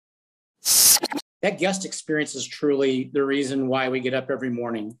that guest experience is truly the reason why we get up every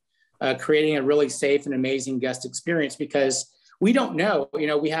morning, creating a really safe and amazing guest experience, because we don't know,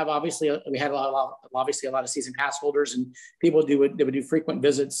 we had a lot of season pass holders and people that would do frequent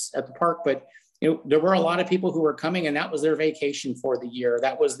visits at the park, but there were a lot of people who were coming and that was their vacation for the year.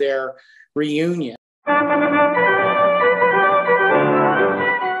 That was their reunion.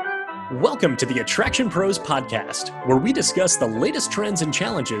 Welcome to the Attraction Pros podcast, where we discuss the latest trends and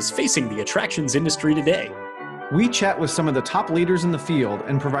challenges facing the attractions industry today. We chat with some of the top leaders in the field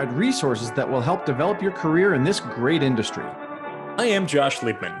and provide resources that will help develop your career in this great industry. I am Josh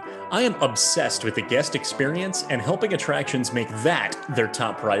Liebman. I am obsessed with the guest experience and helping attractions make that their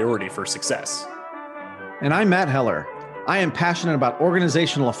top priority for success. And I'm Matt Heller. I am passionate about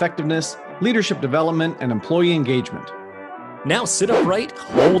organizational effectiveness, leadership development, and employee engagement. Now sit upright,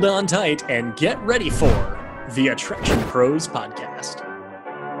 hold on tight, and get ready for the Attraction Pros podcast.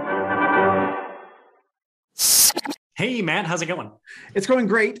 Hey, Matt, how's it going? It's going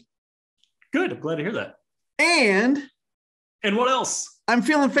great. Good. I'm glad to hear that. And what else? I'm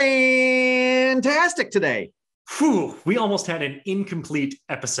feeling fantastic today. Whew, we almost had an incomplete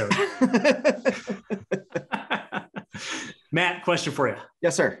episode. Matt, question for you.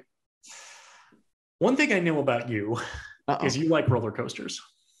 Yes, sir. One thing I know about you is you like roller coasters.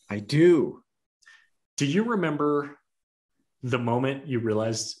 I do. Do you remember the moment you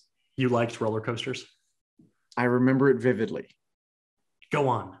realized you liked roller coasters? I remember it vividly. Go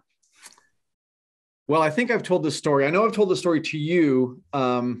on. Well, I think I've told this story. I know I've told the story to you.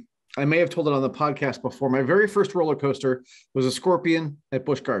 I may have told it on the podcast before. My very first roller coaster was a Scorpion at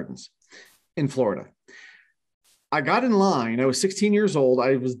Busch Gardens in Florida. I got in line. I was 16 years old.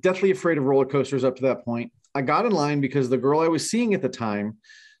 I was deathly afraid of roller coasters up to that point. I got in line because the girl I was seeing at the time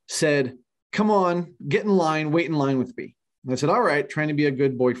said, "Come on, get in line, wait in line with me." And I said, "All right," trying to be a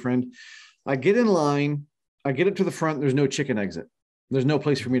good boyfriend. I get in line. I get up to the front. There's no chicken exit. There's no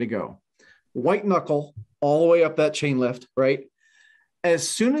place for me to go. White knuckle all the way up that chain lift, right? As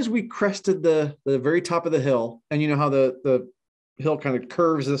soon as we crested the very top of the hill, and you know how the hill kind of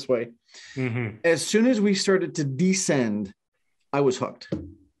curves this way, as soon as we started to descend, I was hooked.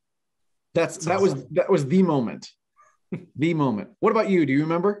 That was the moment. The moment. What about you? Do you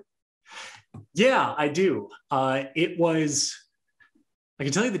remember? Yeah, I do. It was, I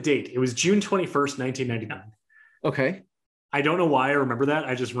can tell you the date. It was June 21st, 1999. Okay. I don't know why I remember that.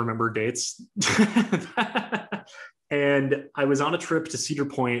 I just remember dates. And I was on a trip to Cedar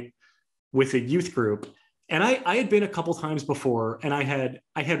Point with a youth group. And I had been a couple times before, and I had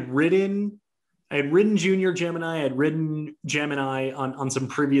ridden Junior Gemini. I had ridden Gemini on some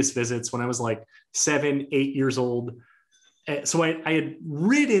previous visits when I was like 7, 8 years old. So I had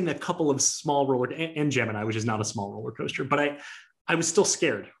ridden a couple of small and Gemini, which is not a small roller coaster, but I was still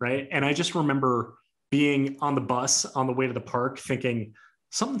scared, right? And I just remember being on the bus on the way to the park thinking,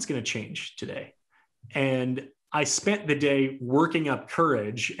 something's going to change today. And I spent the day working up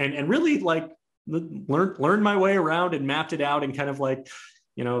courage and really like learned my way around and mapped it out and kind of like,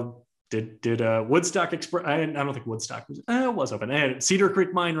 did Woodstock Express. I don't think Woodstock was open. I had Cedar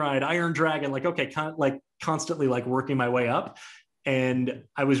Creek Mine Ride, Iron Dragon, constantly like working my way up. And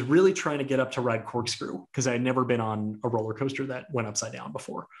I was really trying to get up to ride Corkscrew because I had never been on a roller coaster that went upside down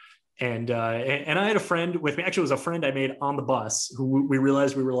before. And I had a friend with me. Actually, it was a friend I made on the bus who we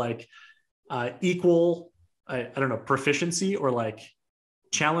realized we were like equal, I don't know, proficiency or like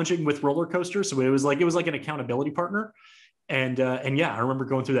challenging with roller coasters. So it was like an accountability partner. And yeah, I remember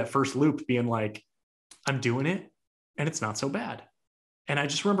going through that first loop being like, I'm doing it and it's not so bad. And I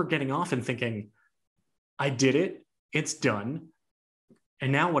just remember getting off and thinking, I did it. It's done.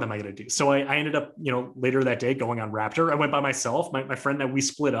 And now what am I going to do? So I ended up, later that day going on Raptor. I went by myself. My friend and we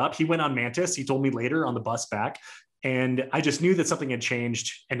split up. He went on Mantis. He told me later on the bus back. And I just knew that something had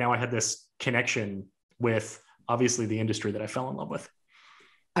changed. And now I had this connection with obviously the industry that I fell in love with.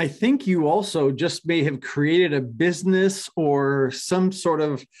 I think you also just may have created a business or some sort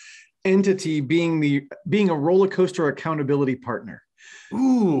of entity being a roller coaster accountability partner.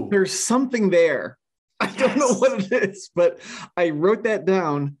 Ooh, there's something there. I don't know what it is, but I wrote that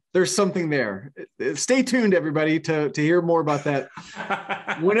down. There's something there. Stay tuned, everybody, to hear more about that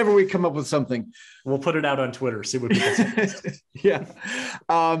whenever we come up with something. We'll put it out on Twitter, see what people say. Yeah.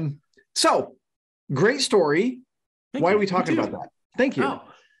 So great story. Why are we talking about that? Thank you. Oh.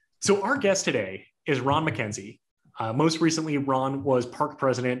 So our guest today is Ron McKenzie. Most recently, Ron was park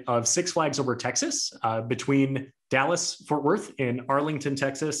president of Six Flags Over Texas between Dallas, Fort Worth, and Arlington,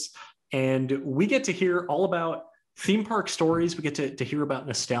 Texas. And we get to hear all about theme park stories. We get to hear about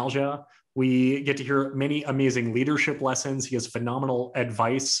nostalgia. We get to hear many amazing leadership lessons. He has phenomenal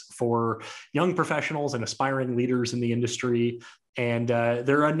advice for young professionals and aspiring leaders in the industry. And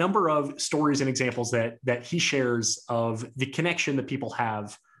there are a number of stories and examples that he shares of the connection that people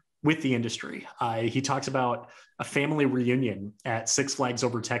have with the industry. He talks about a family reunion at Six Flags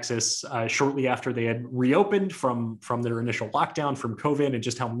Over Texas shortly after they had reopened from their initial lockdown from COVID, and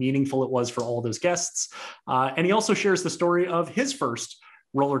just how meaningful it was for all those guests. And he also shares the story of his first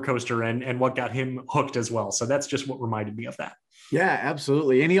roller coaster and what got him hooked as well. So that's just what reminded me of that. Yeah,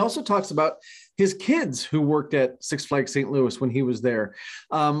 absolutely. And he also talks about his kids who worked at Six Flags St. Louis when he was there.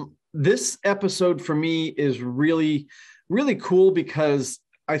 This episode for me is really, really cool because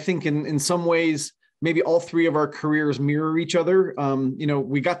I think in some ways, maybe all three of our careers mirror each other.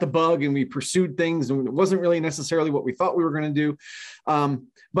 We got the bug and we pursued things, and it wasn't really necessarily what we thought we were going to do.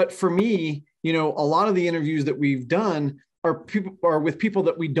 But for me, a lot of the interviews that we've done are with people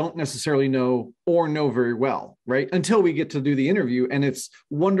that we don't necessarily know or know very well, right? Until we get to do the interview. And it's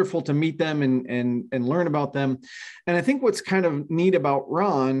wonderful to meet them and learn about them. And I think what's kind of neat about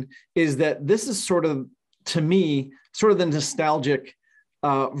Ron is that this is sort of, to me, sort of the nostalgic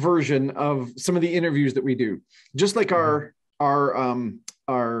version of some of the interviews that we do. Just like our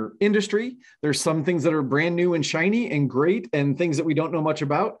industry, there's some things that are brand new and shiny and great, and things that we don't know much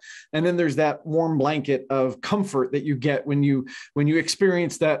about. And then there's that warm blanket of comfort that you get when you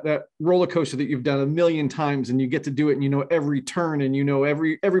experience that roller coaster that you've done a million times, and you get to do it, and every turn, and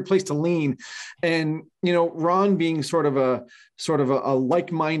every place to lean. And Ron being sort of a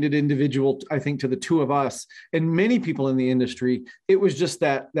like-minded individual, I think, to the two of us and many people in the industry, it was just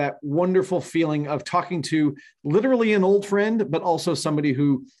that wonderful feeling of talking to literally an old friend, but also somebody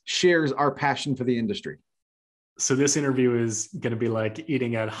who shares our passion for the industry. So this interview is going to be like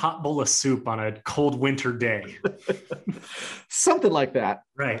eating a hot bowl of soup on a cold winter day. Something like that.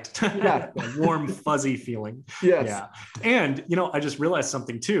 Right. Yeah. A warm, fuzzy feeling. Yes. Yeah. And, I just realized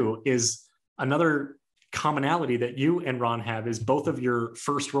something too, is another commonality that you and Ron have is both of your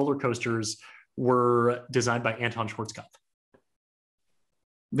first roller coasters were designed by Anton Schwarzkopf.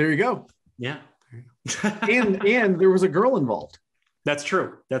 There you go. Yeah. and there was a girl involved. That's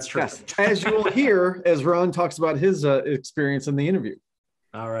true. That's true. Yes. As you will hear, as Ron talks about his experience in the interview.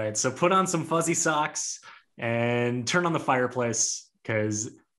 All right. So put on some fuzzy socks and turn on the fireplace,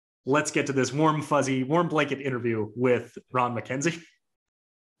 because let's get to this warm blanket interview with Ron McKenzie.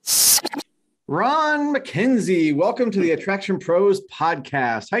 Ron McKenzie, welcome to the Attraction Pros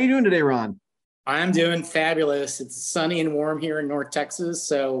podcast. How are you doing today, Ron? I'm doing fabulous. It's sunny and warm here in North Texas.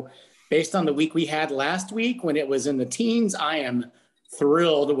 So based on the week we had last week when it was in the teens, I am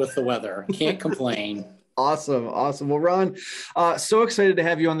thrilled with the weather. Can't complain. Awesome. Well, Ron, so excited to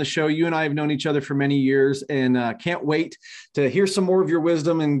have you on the show. You and I have known each other for many years, and can't wait to hear some more of your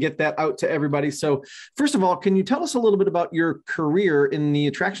wisdom and get that out to everybody. So first of all, can you tell us a little bit about your career in the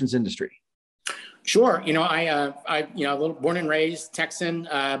attractions industry? Sure. I born and raised Texan,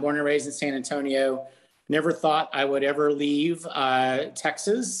 born and raised in San Antonio. Never thought I would ever leave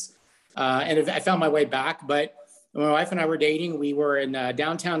Texas. And I found my way back. But when my wife and I were dating, we were in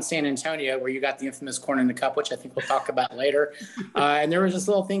downtown San Antonio, where you got the infamous corn in the cup, which I think we'll talk about later. And there was this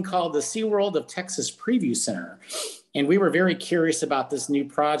little thing called the SeaWorld of Texas Preview Center. And we were very curious about this new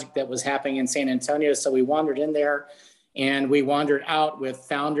project that was happening in San Antonio. So we wandered in there. And we wandered out with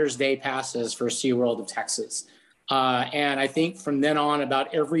Founders Day passes for SeaWorld of Texas. And I think from then on,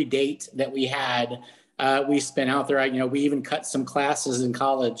 about every date that we had, we spent out there. We even cut some classes in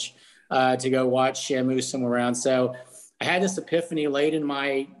college to go watch Shamu somewhere around. So I had this epiphany late in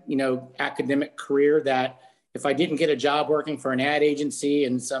my, academic career that if I didn't get a job working for an ad agency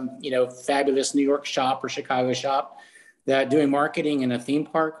in some, fabulous New York shop or Chicago shop, that doing marketing in a theme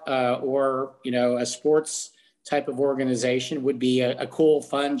park or, a sports type of organization would be a cool,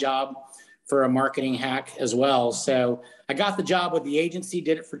 fun job for a marketing hack as well. So I got the job with the agency,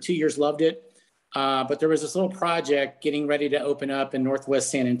 did it for 2 years, loved it. But there was this little project getting ready to open up in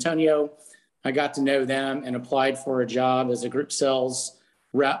Northwest San Antonio. I got to know them and applied for a job as a group sales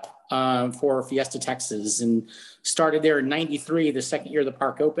rep for Fiesta Texas, and started there in '93, the second year the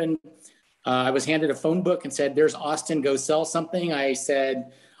park opened. I was handed a phone book and said, "There's Austin, go sell something." I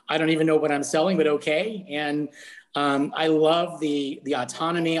said, "I don't even know what I'm selling, but okay." And I love the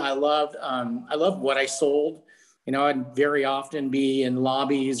autonomy. I loved what I sold. I'd very often be in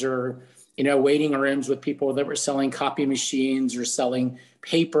lobbies or, waiting rooms with people that were selling copy machines or selling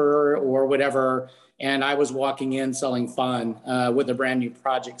paper or whatever. And I was walking in selling fun with a brand new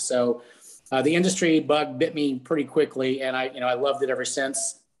project. So the industry bug bit me pretty quickly, and I loved it ever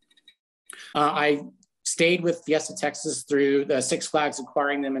since. I stayed with Fiesta Texas through the Six Flags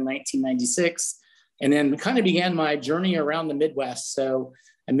acquiring them in 1996, and then kind of began my journey around the Midwest. So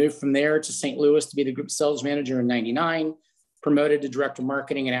I moved from there to St. Louis to be the group sales manager in 99, promoted to director of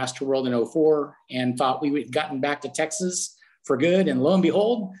marketing at Astroworld in 04, and thought we had gotten back to Texas for good. And lo and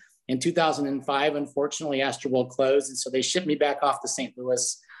behold, in 2005, unfortunately, Astroworld closed. And so they shipped me back off to St.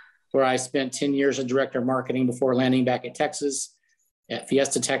 Louis, where I spent 10 years as director of marketing before landing back at Texas, at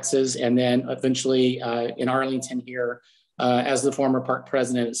Fiesta Texas, and then eventually in Arlington here as the former park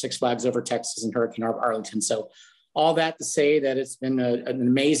president at Six Flags Over Texas and Hurricane Harbor Arlington. So all that to say that it's been an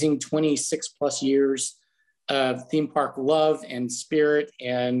amazing 26 plus years of theme park love and spirit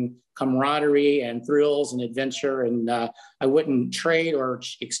and camaraderie and thrills and adventure. And I wouldn't trade or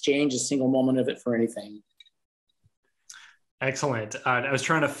exchange a single moment of it for anything. Excellent. I was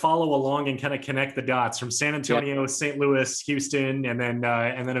trying to follow along and kind of connect the dots from San Antonio, St. Louis, Houston, and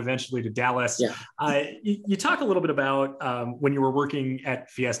then eventually to Dallas. Yeah. You talk a little bit about when you were working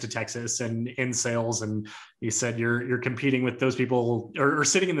at Fiesta Texas and in sales, and you said you're competing with those people or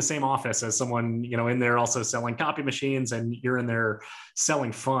sitting in the same office as someone, in there also selling copy machines, and you're in there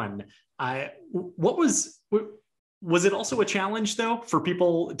selling fun. Was it also a challenge though for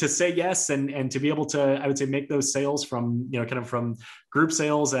people to say yes and to be able to, I would say, make those sales from, kind of from group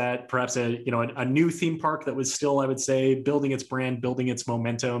sales at perhaps a new theme park that was still, I would say, building its brand, building its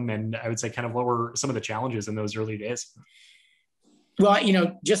momentum. And I would say kind of what were some of the challenges in those early days? Well,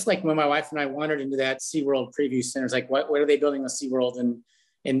 just like when my wife and I wandered into that SeaWorld preview center, it's like, what are they building a SeaWorld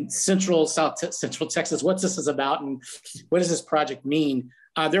in Central Texas? What's this is about? And what does this project mean?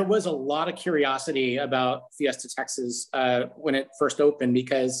 There was a lot of curiosity about Fiesta Texas when it first opened,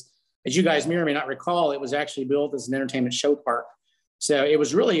 because as you guys may or may not recall, it was actually built as an entertainment show park. So it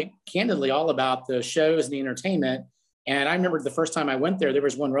was really candidly all about the shows and the entertainment. And I remember the first time I went there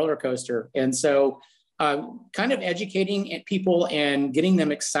was one roller coaster. And so kind of educating people and getting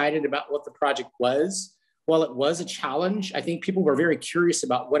them excited about what the project was. While it was a challenge, I think people were very curious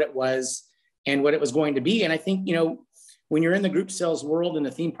about what it was and what it was going to be. And I think, when you're in the group sales world in the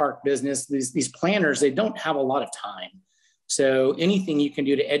theme park business, these planners, they don't have a lot of time. So anything you can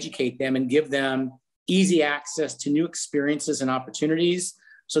do to educate them and give them easy access to new experiences and opportunities,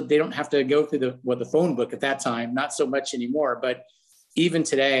 so they don't have to go through the phone book at that time, not so much anymore. But even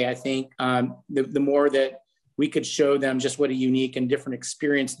today, I think the more that we could show them just what a unique and different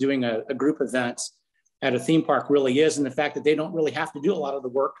experience doing a group event at a theme park really is, and the fact that they don't really have to do a lot of the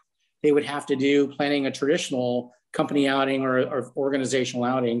work they would have to do planning a traditional company outing or organizational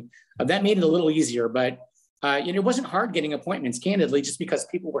outing. That made it a little easier, but it wasn't hard getting appointments, candidly, just because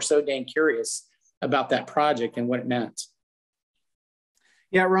people were so dang curious about that project and what it meant.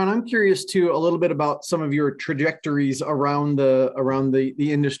 Yeah, Ron, I'm curious too a little bit about some of your trajectories around the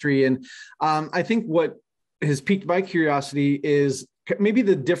industry, and I think what has piqued my curiosity is maybe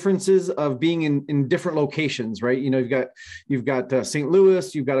the differences of being in different locations, right? You've got St.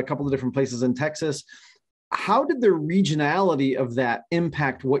 Louis, you've got a couple of different places in Texas. How did the regionality of that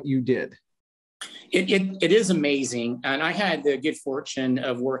impact what you did? It is amazing, and I had the good fortune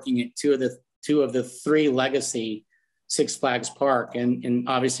of working at two of the three legacy Six Flags Park, and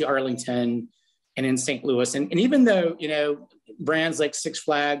obviously Arlington and in St. Louis. And even though brands like Six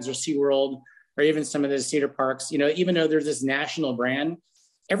Flags or SeaWorld or even some of the Cedar parks, even though there's this national brand,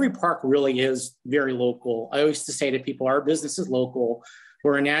 every park really is very local. I always used to say to people, our business is local.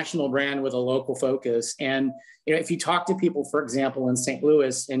 We're a national brand with a local focus. And if you talk to people, for example, in St.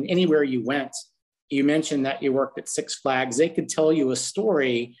 Louis and anywhere you went, you mentioned that you worked at Six Flags, they could tell you a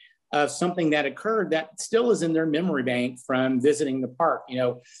story of something that occurred that still is in their memory bank from visiting the park.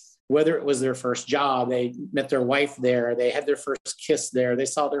 Whether it was their first job, they met their wife there, they had their first kiss there, they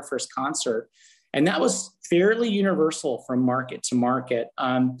saw their first concert. And that was fairly universal from market to market.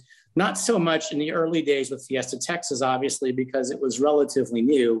 Not so much in the early days with Fiesta Texas, obviously, because it was relatively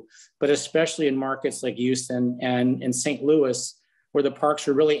new, but especially in markets like Houston and in St. Louis, where the parks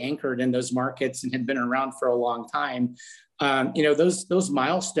were really anchored in those markets and had been around for a long time. Those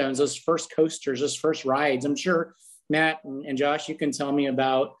milestones, those first coasters, those first rides, I'm sure Matt and Josh, you can tell me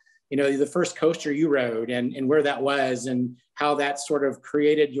about the first coaster you rode and where that was and how that sort of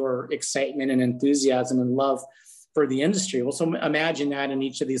created your excitement and enthusiasm and love for the industry. Well, so imagine that in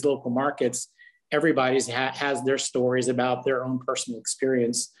each of these local markets, everybody has their stories about their own personal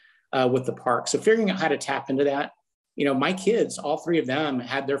experience with the park. So figuring out how to tap into that, my kids, all three of them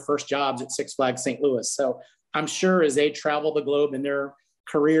had their first jobs at Six Flags St. Louis. So I'm sure as they travel the globe in their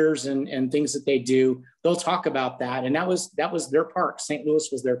careers and things that they do, they'll talk about that. And that was their park. St. Louis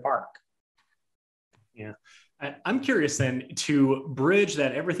was their park. Yeah. I'm curious then to bridge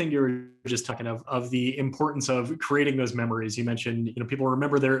that everything you were just talking of the importance of creating those memories. You mentioned, people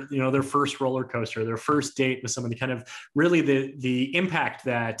remember their first roller coaster, their first date with someone, kind of really the impact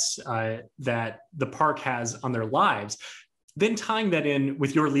that the park has on their lives. Then tying that in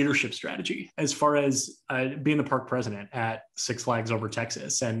with your leadership strategy as far as being the park president at Six Flags Over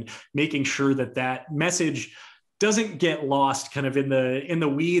Texas, and making sure that message doesn't get lost kind of in the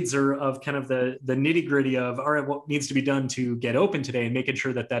weeds or of kind of the nitty gritty of, all right, what needs to be done to get open today, and making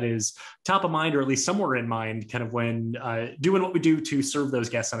sure that is top of mind, or at least somewhere in mind, kind of when doing what we do to serve those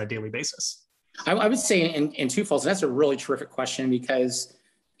guests on a daily basis. I would say in twofold. That's a really terrific question, because,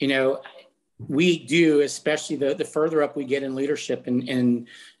 we do, especially the further up we get in leadership and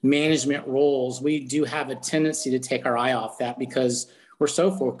management roles, we do have a tendency to take our eye off that, because we're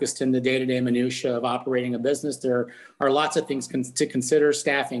so focused in the day-to-day minutia of operating a business. There are lots of things to consider: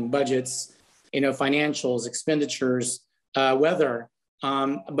 staffing, budgets, financials, expenditures, weather.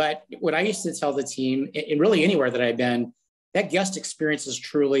 But what I used to tell the team, and really anywhere that I've been, that guest experience is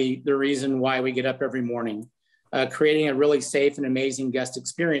truly the reason why we get up every morning, creating a really safe and amazing guest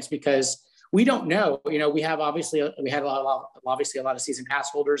experience, because we don't know, we had a lot of season pass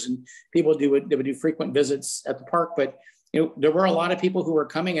holders and people that would do frequent visits at the park, but there were a lot of people who were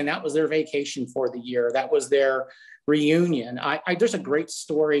coming, and that was their vacation for the year. That was their reunion. There's a great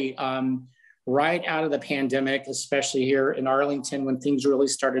story right out of the pandemic, especially here in Arlington, when things really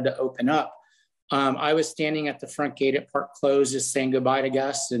started to open up. I was standing at the front gate at Park Close, just saying goodbye to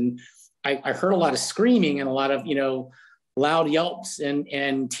guests, and I heard a lot of screaming and a lot of loud yelps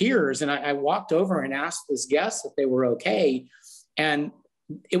and tears. And I walked over and asked this guest if they were okay. And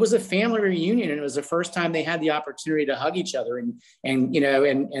it was a family reunion, and it was the first time they had the opportunity to hug each other and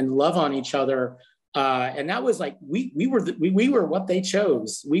love on each other. And that was like, we were what they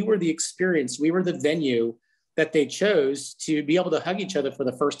chose. We were the experience. We were the venue that they chose to be able to hug each other for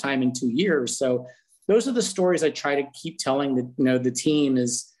the first time in 2 years. So those are the stories I try to keep telling the team,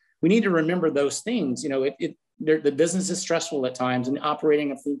 is we need to remember those things. The business is stressful at times, and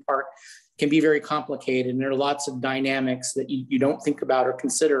operating a theme park can be very complicated. And there are lots of dynamics that you don't think about or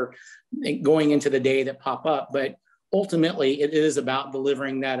consider going into the day that pop up. But ultimately, it is about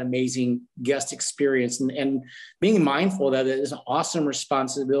delivering that amazing guest experience and being mindful that it is an awesome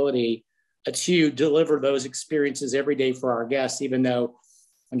responsibility to deliver those experiences every day for our guests, even though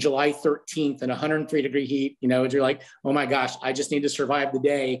on July 13th in 103-degree heat, you're like, oh my gosh, I just need to survive the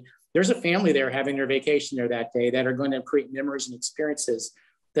day. There's a family there having their vacation there that day that are going to create memories and experiences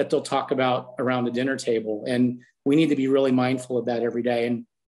that they'll talk about around the dinner table. And we need to be really mindful of that every day. And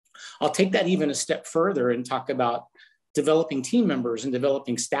I'll take that even a step further and talk about developing team members and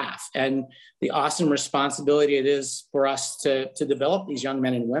developing staff, and the awesome responsibility it is for us to develop these young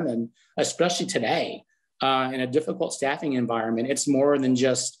men and women, especially today in a difficult staffing environment. It's more than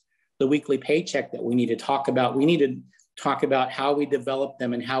just the weekly paycheck that we need to talk about. We need to talk about how we develop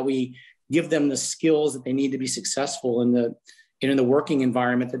them and how we give them the skills that they need to be successful in the working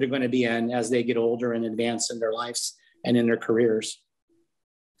environment that they're going to be in as they get older and advance in their lives and in their careers.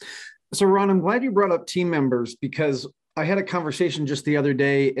 So Ron, I'm glad you brought up team members, because I had a conversation just the other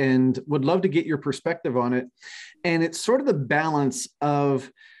day and would love to get your perspective on it. And it's sort of the balance of,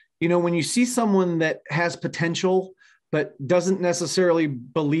 when you see someone that has potential, but doesn't necessarily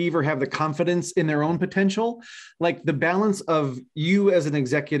believe or have the confidence in their own potential, like the balance of you as an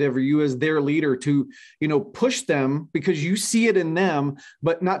executive or you as their leader to, push them because you see it in them,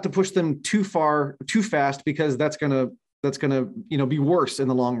 but not to push them too far, too fast, because that's going to be worse in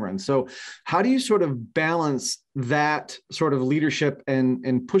the long run. So how do you sort of balance that sort of leadership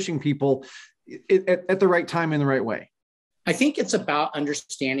and pushing people at the right time in the right way? I think it's about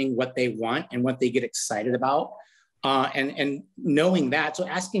understanding what they want and what they get excited about. And knowing that, so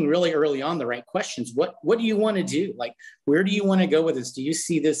asking really early on the right questions. What do you want to do? Like, where do you want to go with this? Do you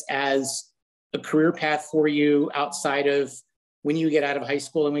see this as a career path for you outside of when you get out of high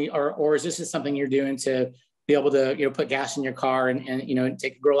school, or is this just something you're doing to be able to put gas in your car and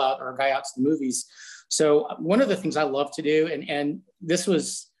take a girl out or a guy out to the movies? So one of the things I love to do, and this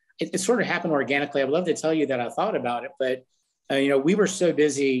was it sort of happened organically. I would love to tell you that I thought about it, but we were so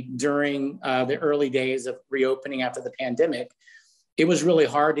busy during the early days of reopening after the pandemic. It was really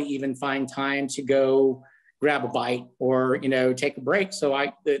hard to even find time to go grab a bite or, take a break. So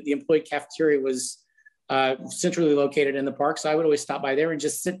the employee cafeteria was centrally located in the park. So I would always stop by there and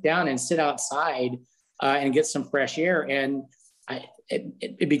just sit down and sit outside and get some fresh air. And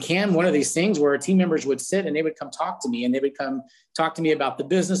it became one of these things where team members would sit and they would come talk to me, and they would come talk to me about the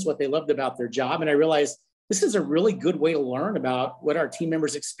business, what they loved about their job. And I realized this is a really good way to learn about what our team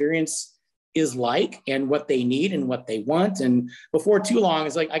members experience is like and what they need and what they want. And before too long,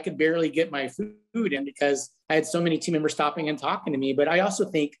 it's like I could barely get my food in because I had so many team members stopping and talking to me. But I also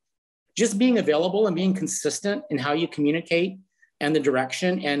think just being available and being consistent in how you communicate and the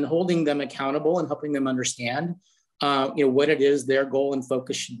direction and holding them accountable and helping them understand, what it is their goal and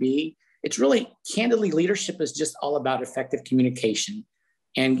focus should be. It's really, candidly, leadership is just all about effective communication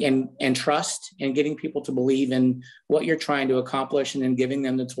and trust and getting people to believe in what you're trying to accomplish and then giving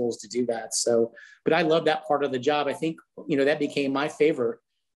them the tools to do that. So, but I love that part of the job. I think, that became my favorite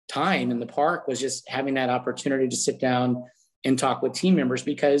time in the park, was just having that opportunity to sit down and talk with team members,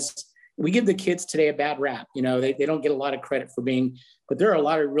 because we give the kids today a bad rap. They don't get a lot of credit for being, but there are a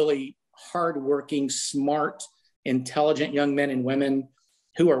lot of really hardworking, smart, intelligent young men and women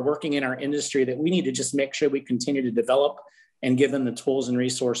who are working in our industry that we need to just make sure we continue to develop and give them the tools and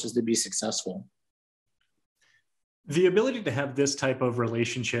resources to be successful. The ability to have this type of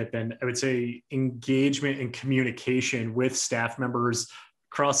relationship and, I would say, engagement and communication with staff members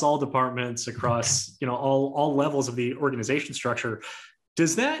across all departments, across all levels of the organization structure,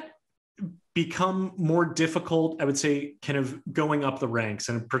 does that become more difficult, I would say, kind of going up the ranks,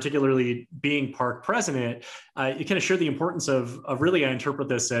 and particularly being park president? You kind of share the importance of really, I interpret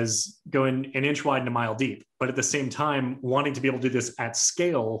this as going an inch wide and a mile deep, but at the same time, wanting to be able to do this at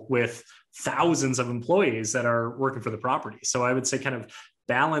scale with thousands of employees that are working for the property. So I would say kind of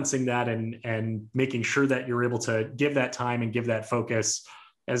balancing that and making sure that you're able to give that time and give that focus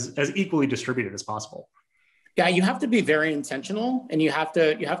as equally distributed as possible. Yeah, you have to be very intentional, and you have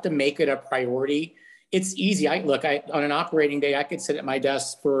to make it a priority. It's easy. On an operating day, I could sit at my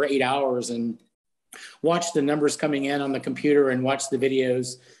desk for 8 hours and watch the numbers coming in on the computer and watch the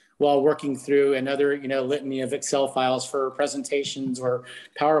videos while working through another, litany of Excel files for presentations or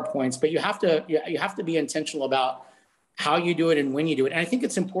PowerPoints. But you have to be intentional about how you do it and when you do it. And I think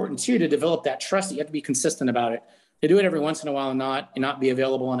it's important too to develop that trust. You have to be consistent about it. To do it every once in a while and not be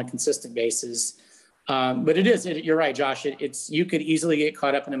available on a consistent basis. But you're right, Josh. You could easily get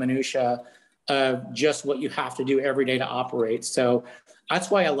caught up in the minutia of just what you have to do every day to operate. So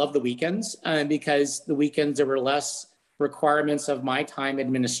that's why I love the weekends, because the weekends, there were less requirements of my time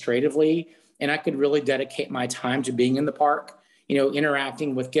administratively, and I could really dedicate my time to being in the park,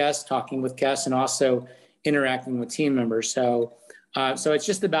 interacting with guests, talking with guests, and also interacting with team members. So it's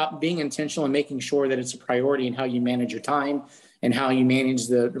just about being intentional and making sure that it's a priority in how you manage your time and how you manage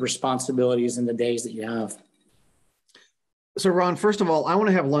the responsibilities and the days that you have. So Ron, first of all, I want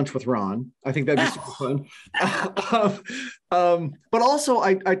to have lunch with Ron. I think that'd be super fun. But also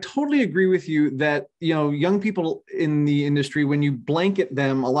I totally agree with you that, young people in the industry, when you blanket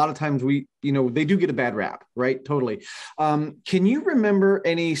them, a lot of times they do get a bad rap, right? Totally. Can you remember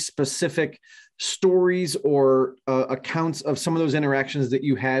any specific stories or accounts of some of those interactions that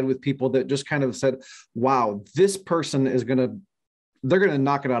you had with people that just kind of said, wow, this person they're going to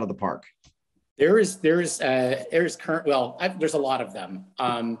knock it out of the park? There's current, there's a lot of them,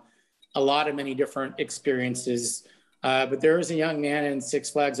 a lot of many different experiences. But there is a young man in Six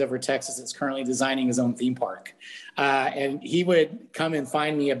Flags Over Texas that's currently designing his own theme park. And he would come and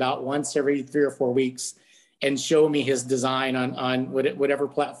find me about once every 3 or 4 weeks and show me his design on whatever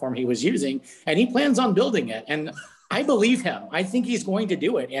platform he was using. And he plans on building it. And I believe him. I think he's going to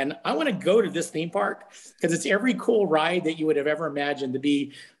do it. And I want to go to this theme park because it's every cool ride that you would have ever imagined to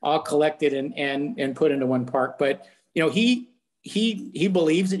be all collected and put into one park. But, he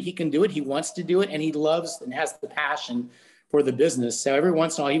believes that he can do it. He wants to do it. And he loves and has the passion for the business. So every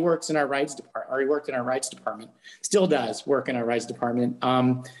once in a while, he works in our rides department, or he worked in our rides department, still does work in our rides department.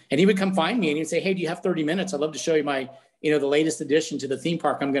 And he would come find me and he'd say, hey, do you have 30 minutes? I'd love to show you my, the latest addition to the theme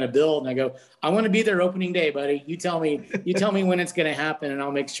park I'm going to build. And I go, I want to be there opening day, buddy. You tell me when it's going to happen and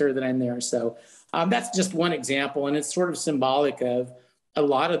I'll make sure that I'm there. So that's just one example. And it's sort of symbolic of a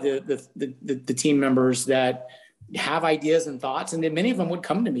lot of the team members that have ideas and thoughts. And then many of them would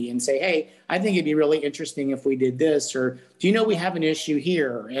come to me and say, hey, I think it'd be really interesting if we did this, or do you know, we have an issue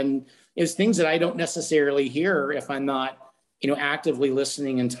here? And it's things that I don't necessarily hear if I'm not, actively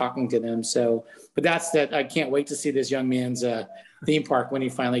listening and talking to them. So, but I can't wait to see this young man's theme park when he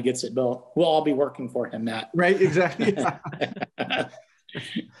finally gets it built. We'll all be working for him, Matt. Right. Exactly.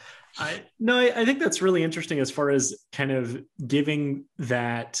 I think that's really interesting as far as kind of giving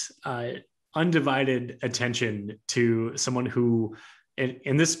that undivided attention to someone who,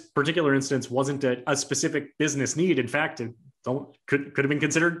 in this particular instance, wasn't a specific business need. In fact, could have been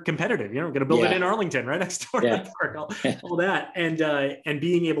considered competitive. Going to build it in Arlington, right next door, all that, and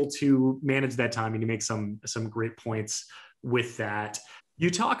being able to manage that time and to make some great points with that. You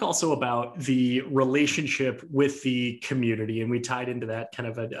talk also about the relationship with the community, and we tied into that kind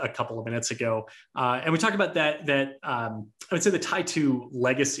of a couple of minutes ago. And we talked about that I would say the tie to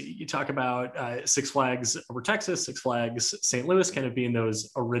legacy. You talk about Six Flags Over Texas, Six Flags St. Louis kind of being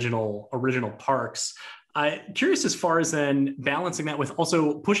those original parks. Curious as far as then balancing that with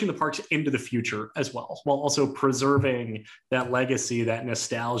also pushing the parks into the future as well, while also preserving that legacy, that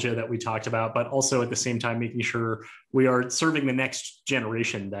nostalgia that we talked about, but also at the same time making sure we are serving the next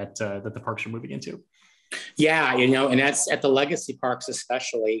generation that the parks are moving into. Yeah, and that's at the legacy parks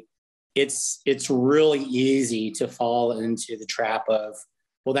especially. It's really easy to fall into the trap of,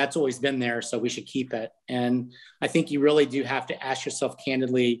 well, that's always been there, so we should keep it. And I think you really do have to ask yourself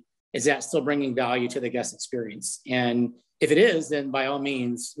candidly, is that still bringing value to the guest experience? And if it is, then by all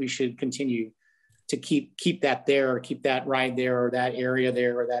means, we should continue to keep that there, or keep that ride there, or that area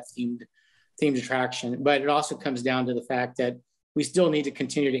there, or that themed attraction. But it also comes down to the fact that we still need to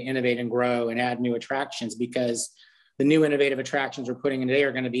continue to innovate and grow and add new attractions, because the new innovative attractions we're putting in today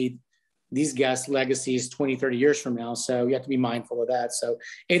are going to be these guest legacies 20, 30 years from now. So you have to be mindful of that. So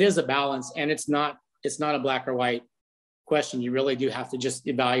it is a balance, and it's not a black or white question. You really do have to just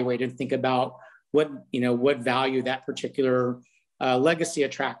evaluate and think about what value that particular legacy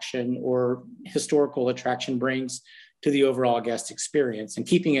attraction or historical attraction brings to the overall guest experience. And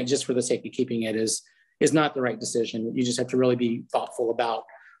keeping it just for the sake of keeping it is not the right decision. You just have to really be thoughtful about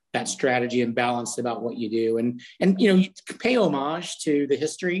that strategy and balanced about what you do. And you pay homage to the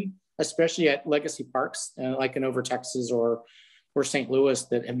history, especially at legacy parks like in Over Texas or St. Louis,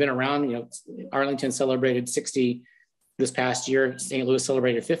 that have been around. Arlington celebrated 60 this past year. St. Louis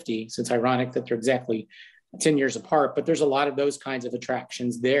celebrated 50. So it's ironic that they're exactly 10 years apart, but there's a lot of those kinds of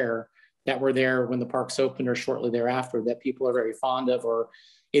attractions there that were there when the parks opened or shortly thereafter that people are very fond of, or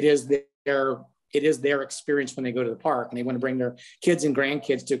it is their experience when they go to the park, and they want to bring their kids and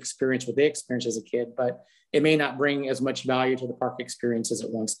grandkids to experience what they experienced as a kid, but it may not bring as much value to the park experience as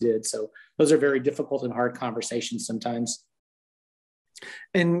it once did. So those are very difficult and hard conversations sometimes.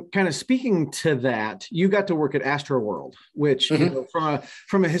 And kind of speaking to that, you got to work at Astroworld, which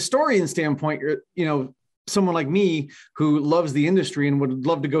from a historian standpoint, someone like me who loves the industry and would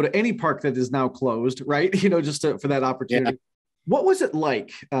love to go to any park that is now closed, right? For that opportunity. Yeah. What was it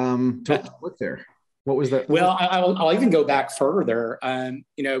like to work there? What was that? Well, I'll even go back further.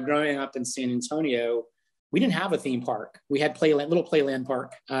 Growing up in San Antonio, we didn't have a theme park. We had little Playland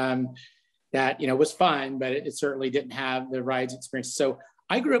Park that was fun, but it certainly didn't have the rides experience. So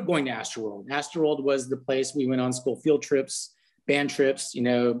I grew up going to Astroworld. Astroworld was the place we went on school field trips, band trips,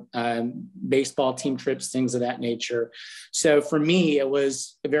 baseball team trips, things of that nature. So for me, it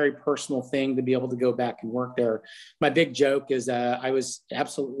was a very personal thing to be able to go back and work there. My big joke is I was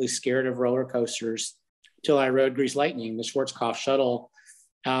absolutely scared of roller coasters till I rode Grease Lightning, the Schwarzkopf shuttle.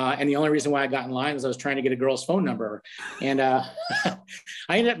 And the only reason why I got in line was I was trying to get a girl's phone number. And I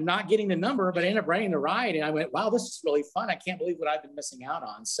ended up not getting the number, but I ended up riding the ride. And I went, wow, this is really fun. I can't believe what I've been missing out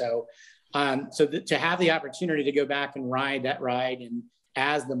on. So to have the opportunity to go back and ride that ride, and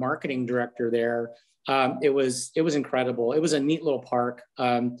as the marketing director there, it was incredible. It was a neat little park.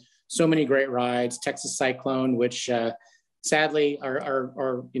 So many great rides. Texas Cyclone, which sadly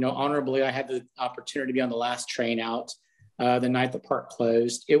or honorably, I had the opportunity to be on the last train out the night the park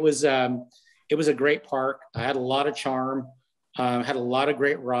closed. It was a great park. I had a lot of charm, had a lot of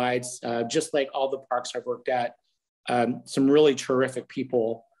great rides, just like all the parks I've worked at. Some really terrific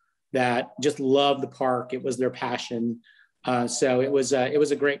people that just loved the park. It was their passion. So it was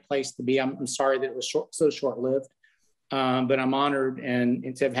a great place to be. I'm sorry that it was so short-lived, but I'm honored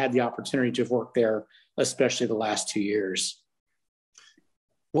and to have had the opportunity to have worked there, especially the last 2 years.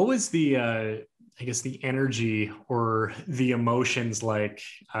 What was the energy or the emotions like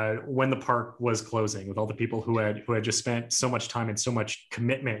when the park was closing, with all the people who had just spent so much time and so much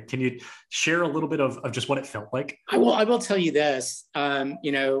commitment? Can you share a little bit of just what it felt like? I will tell you this. I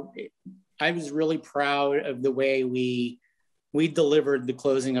was really proud of the way we delivered the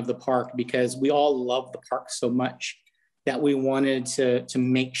closing of the park, because we all love the park so much that we wanted to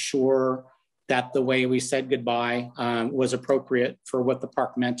make sure that the way we said goodbye was appropriate for what the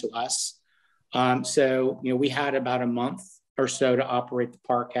park meant to us. So we had about a month or so to operate the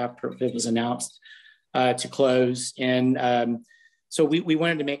park after it was announced to close. And so we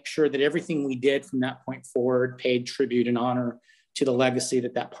wanted to make sure that everything we did from that point forward paid tribute and honor to the legacy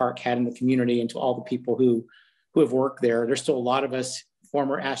that park had in the community and to all the people who have worked there. There's still a lot of us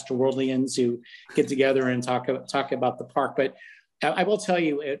former Astroworldians who get together and talk about the park. But I will tell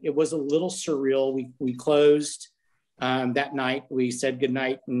you, it was a little surreal. We closed That night, we said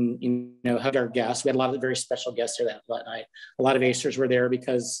goodnight and, hugged our guests. We had a lot of very special guests there that night. A lot of Acers were there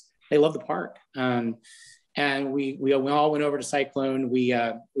because they love the park. And we all went over to Cyclone. We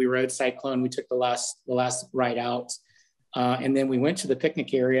rode Cyclone. We took the last ride out. And then we went to the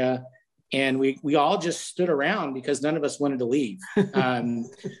picnic area, and we all just stood around because none of us wanted to leave. And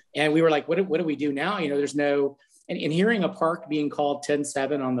we were like, what do we do now? There's no, and hearing a park being called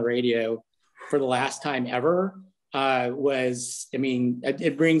 10-7 on the radio for the last time ever makes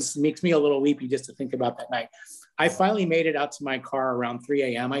me a little weepy just to think about that night. I finally made it out to my car around 3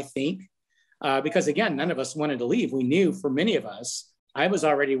 a.m., I think, because again, none of us wanted to leave. We knew for many of us, I was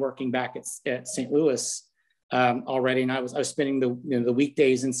already working back at St. Louis already, and I was spending the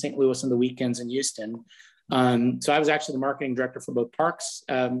weekdays in St. Louis and the weekends in Houston. So I was actually the marketing director for both parks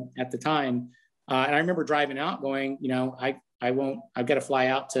at the time. And I remember driving out going, I've got to fly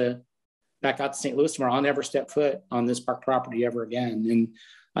back out to St. Louis tomorrow. I'll never step foot on this park property ever again.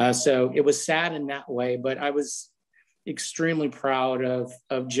 And so it was sad in that way, but I was extremely proud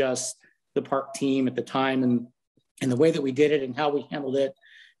of just the park team at the time and the way that we did it and how we handled it.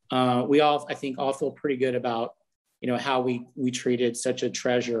 We all, I think, all feel pretty good about, how we treated such a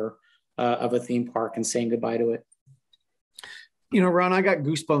treasure of a theme park and saying goodbye to it. Ron, I got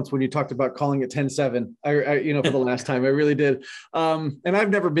goosebumps when you talked about calling it 10-7, for the last time. I really did. And I've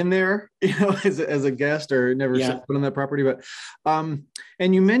never been there, as a guest or never set foot on that property. But,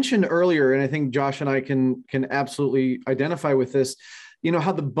 and you mentioned earlier, and I think Josh and I can absolutely identify with this,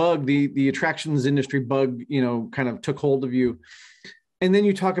 how the bug, the attractions industry bug, kind of took hold of you. And then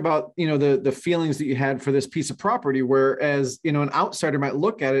you talk about, the feelings that you had for this piece of property, whereas, an outsider might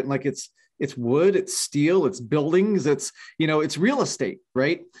look at it and like it's wood, it's steel, it's buildings, it's real estate,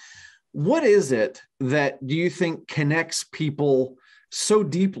 right? What is it that do you think connects people so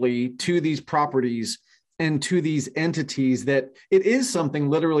deeply to these properties and to these entities that it is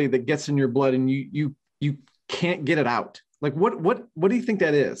something literally that gets in your blood and you can't get it out? Like what do you think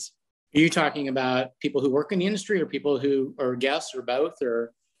that is? Are you talking about people who work in the industry or people who are guests or both,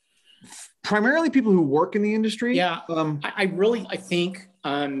 or? Primarily people who work in the industry. Yeah, I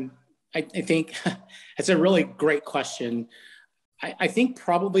think it's a really great question. I think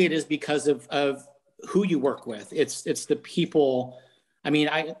probably it is because of who you work with. It's the people.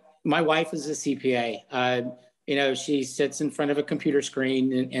 My wife is a CPA. She sits in front of a computer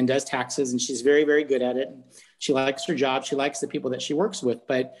screen and does taxes, and she's very, very good at it. She likes her job. She likes the people that she works with,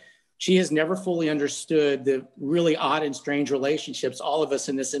 but she has never fully understood the really odd and strange relationships all of us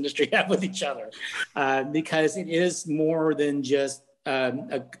in this industry have with each other, because it is more than just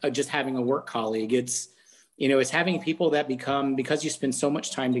just having a work colleague. It's having people that become, because you spend so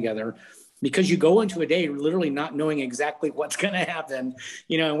much time together, because you go into a day literally not knowing exactly what's going to happen,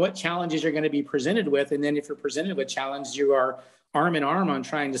 and what challenges you're going to be presented with. And then if you're presented with challenges, you are arm in arm on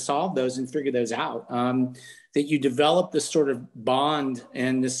trying to solve those and figure those out. That you develop this sort of bond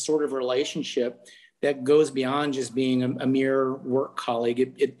and this sort of relationship that goes beyond just being a mere work colleague.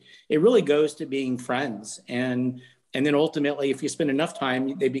 It really goes to being friends. And then ultimately, if you spend enough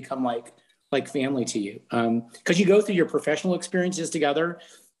time, they become like family to you. Because you go through your professional experiences together.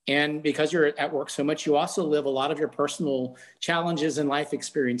 And because you're at work so much, you also live a lot of your personal challenges and life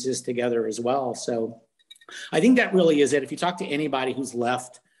experiences together as well. So I think that really is it. If you talk to anybody who's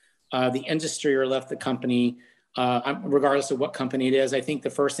left the industry or left the company, regardless of what company it is, I think the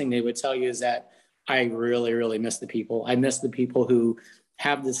first thing they would tell you is that I really, really miss the people. I miss the people who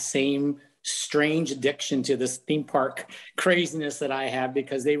have the same strange addiction to this theme park craziness that I have,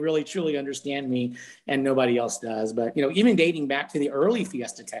 because they really, truly understand me and nobody else does. But, even dating back to the early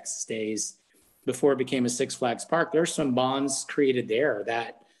Fiesta Texas days, before it became a Six Flags park, there's some bonds created there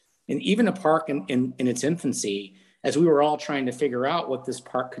and even a park in its infancy, as we were all trying to figure out what this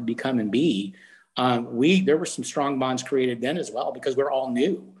park could become and be, there were some strong bonds created then as well, because we're all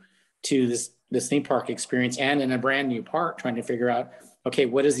new to this theme park experience and in a brand new park, trying to figure out, okay,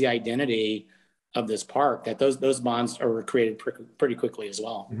 what is the identity of this park? That those bonds are created pretty quickly as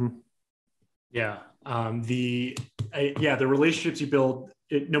well. Mm-hmm. Yeah. The relationships you build,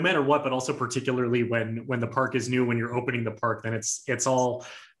 no matter what, but also particularly when the park is new, when you're opening the park, then it's all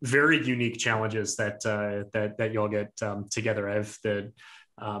very unique challenges that you'll get together.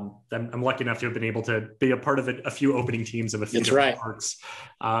 I'm lucky enough to have been able to be a part of a few opening teams of a few different parks,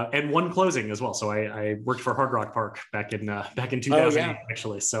 and one closing as well. So I worked for Hard Rock Park back in 2008,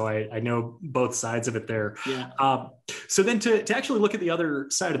 actually. So I know both sides of it there. Yeah. So then to actually look at the other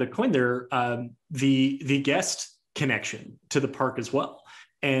side of the coin there, the guest connection to the park as well.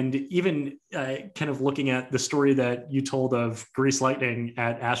 And even kind of looking at the story that you told of Grease Lightning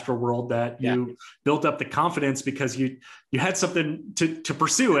at Astro World, that you built up the confidence because you had something to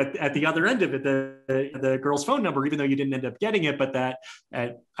pursue at the other end of it, the girl's phone number, even though you didn't end up getting it. But that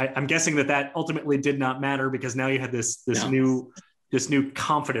I'm guessing that ultimately did not matter, because now you had this new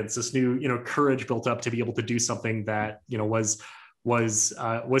confidence, this new courage built up to be able to do something that was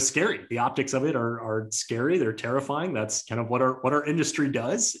scary. The optics of it are scary. They're terrifying. That's kind of what our industry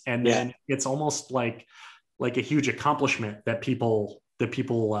does. And then it's almost like a huge accomplishment that people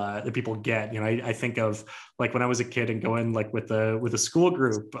get. I think of like when I was a kid and going like with a school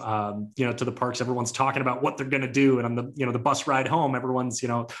group, to the parks, everyone's talking about what they're going to do. And on the bus ride home, everyone's,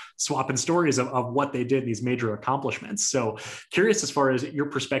 swapping stories of what they did, these major accomplishments. So curious as far as your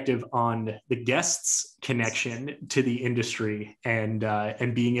perspective on the guests' connection to the industry and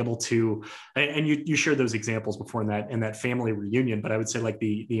being able to, and you shared those examples before in that family reunion, but I would say like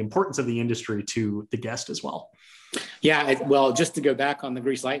the importance of the industry to the guest as well. Yeah, well, just to go back on the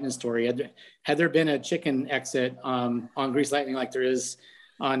Grease Lightning story, had there been a chicken exit on Grease Lightning like there is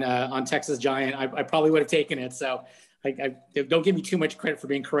on Texas Giant, I probably would have taken it. So I don't give me too much credit for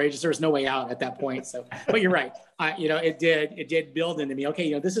being courageous. There was no way out at that point. So, but you're right. It did build into me.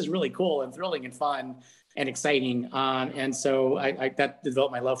 Okay, this is really cool and thrilling and fun and exciting. And so I that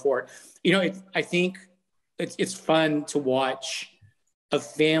developed my love for it. I think it's fun to watch a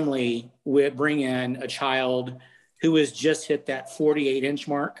family bring in a child who has just hit that 48-inch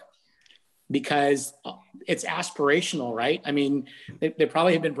mark, because it's aspirational, right? I mean, they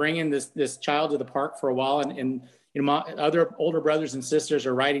probably have been bringing this child to the park for a while, and my other older brothers and sisters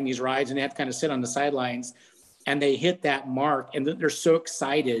are riding these rides, and they have to kind of sit on the sidelines, and they hit that mark, and they're so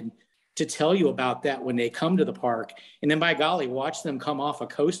excited to tell you about that when they come to the park. And then by golly, watch them come off a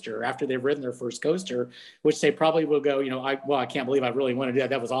coaster after they've ridden their first coaster, which they probably will go, I can't believe I really want to do that.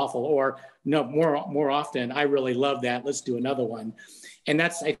 That was awful. Or no, more often, I really love that. Let's do another one. And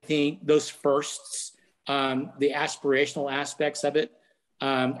that's, I think, those firsts, the aspirational aspects of it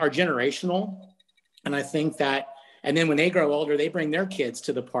are generational. And I think that, and then when they grow older, they bring their kids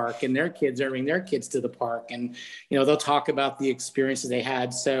to the park, and their kids bring their kids to the park. And, they'll talk about the experiences they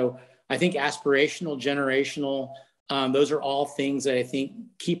had. So I think aspirational, generational, those are all things that I think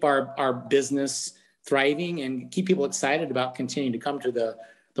keep our business thriving and keep people excited about continuing to come to the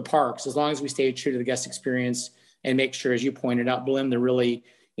parks, as long as we stay true to the guest experience and make sure, as you pointed out, blend the really,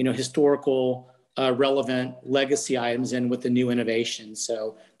 historical, relevant legacy items in with the new innovation.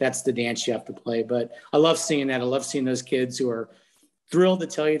 So that's the dance you have to play. But I love seeing that. I love seeing those kids who are thrilled to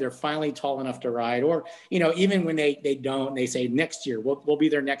tell you they're finally tall enough to ride, or, even when they don't, they say next year, we'll be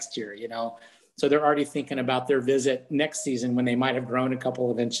there next year, so they're already thinking about their visit next season when they might have grown a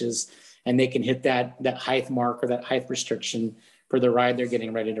couple of inches and they can hit that height mark or that height restriction for the ride they're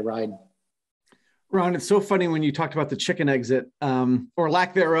getting ready to ride. Ron, it's so funny when you talked about the chicken exit or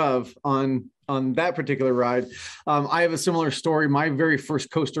lack thereof on that particular ride. I have a similar story. My very first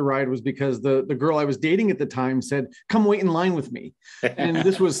coaster ride was because the girl I was dating at the time said, "Come wait in line with me." And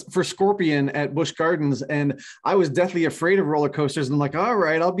this was for Scorpion at Busch Gardens. And I was deathly afraid of roller coasters. And I'm like, all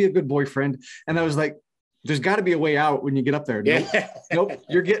right, I'll be a good boyfriend. And I was like, there's got to be a way out when you get up there. Nope,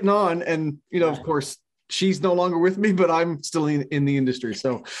 you're getting on. And, of course, she's no longer with me, but I'm still in the industry.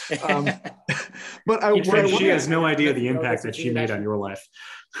 So, but she has no idea the impact that she made on your life.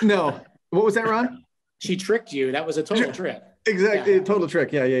 No. What was that, Ron? She tricked you. That was a total trick. Exactly. A total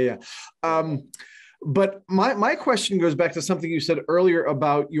trick. Yeah. But my question goes back to something you said earlier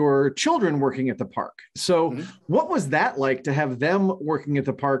about your children working at the park. So what was that like to have them working at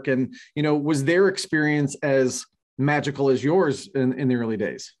the park? And, was their experience as magical as yours in the early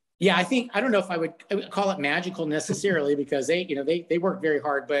days? Yeah, I don't know if I would call it magical necessarily, because they work very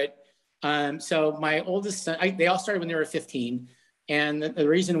hard. But so my oldest son, they all started when they were 15. And the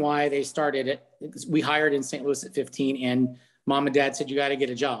reason why they started it, we hired in St. Louis at 15, and mom and dad said, you got to get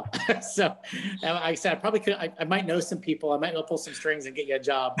a job. So I said, I probably could, I might know some people. I might go pull some strings and get you a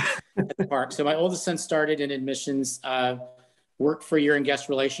job at the park. So my oldest son started in admissions, worked for a year in guest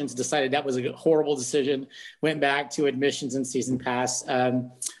relations, decided that was a horrible decision, went back to admissions and season pass.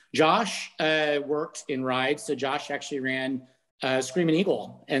 Josh worked in rides. So Josh actually ran Screaming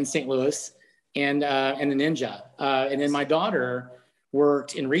Eagle in St. Louis and the Ninja. And then my daughter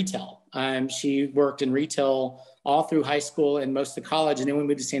worked in retail. She worked in retail all through high school and most of college. And then when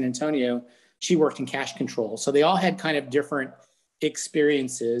we moved to San Antonio, she worked in cash control. So they all had kind of different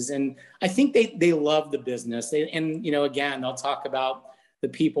experiences. And I think they love the business. Again, they'll talk about the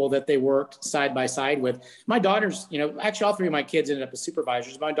people that they worked side by side with. My daughters, actually all three of my kids ended up as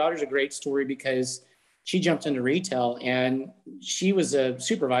supervisors. My daughter's a great story because she jumped into retail, and she was a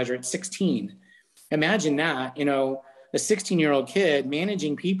supervisor at 16. Imagine that, you know, a 16-year-old kid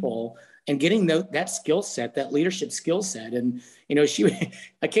managing people and getting that skill set, that leadership skill set. And, you know,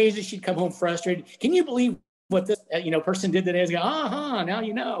 occasionally she'd come home frustrated. Can you believe what this, person did today? I go, now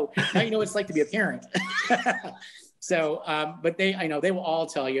you know what it's like to be a parent. So, but I know they will all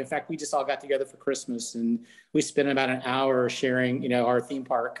tell you. In fact, we just all got together for Christmas, and we spent about an hour sharing, you know, our theme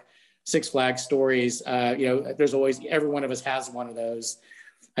park, Six Flags stories. There's always, every one of us has one of those.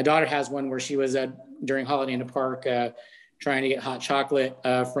 My daughter has one where she was during Holiday in the Park trying to get hot chocolate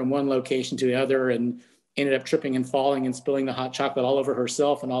from one location to the other, and ended up tripping and falling and spilling the hot chocolate all over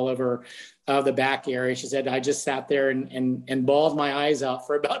herself and all over the back area. She said, I just sat there and bawled my eyes out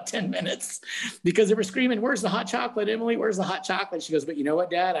for about 10 minutes because they were screaming, where's the hot chocolate, Emily? Where's the hot chocolate? She goes, but you know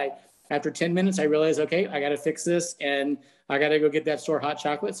what, Dad? After 10 minutes, I realized, okay, I got to fix this, and I got to go get that store hot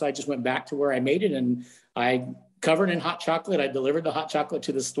chocolate. So I just went back to where I made it, and I covered in hot chocolate. I delivered the hot chocolate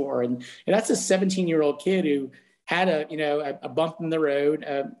to the store. And that's a 17-year-old kid who had a bump in the road,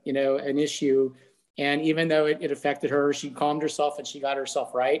 an issue. And even though it affected her, she calmed herself and she got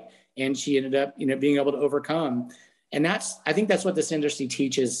herself right. And she ended up, being able to overcome. And I think that's what this industry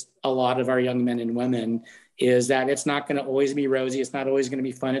teaches a lot of our young men and women, is that it's not going to always be rosy. It's not always going to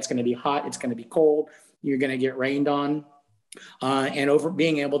be fun. It's going to be hot. It's going to be cold. You're going to get rained on. And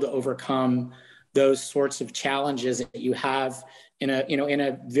being able to overcome those sorts of challenges that you have in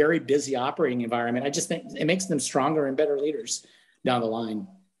a very busy operating environment. I just think it makes them stronger and better leaders down the line.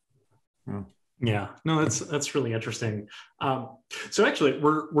 Yeah, no, that's really interesting. So actually,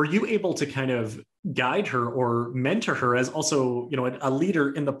 were you able to kind of guide her or mentor her as also, a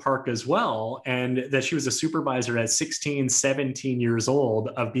leader in the park as well, and that she was a supervisor at 16, 17 years old,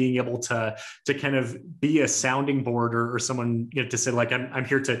 of being able to kind of be a sounding board or someone, to say like, I'm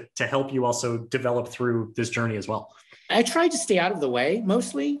here to help you also develop through this journey as well? I tried to stay out of the way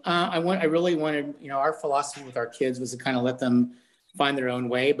mostly. I really wanted, our philosophy with our kids was to kind of let them find their own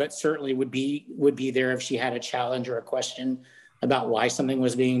way, but certainly would be there if she had a challenge or a question about why something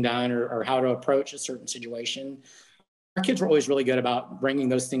was being done or how to approach a certain situation. Our kids were always really good about bringing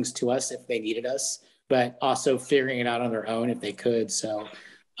those things to us if they needed us, but also figuring it out on their own if they could. So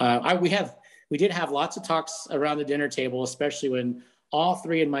we did have lots of talks around the dinner table, especially when all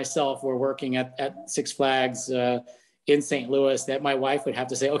three and myself were working at Six Flags in St. Louis, that my wife would have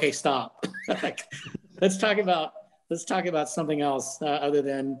to say, okay, stop. Let's talk about something else other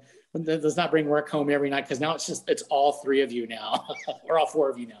than, let's not bring work home every night, because now it's all three of you now, or all four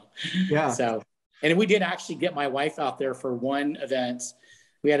of you now. Yeah. So, and we did actually get my wife out there for one event.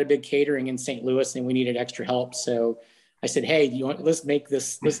 We had a big catering in St. Louis and we needed extra help. So I said, hey,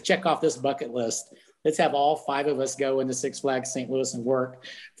 let's check off this bucket list. Let's have all five of us go into Six Flags St. Louis and work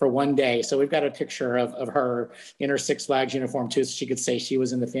for one day. So we've got a picture of her in her Six Flags uniform too, so she could say she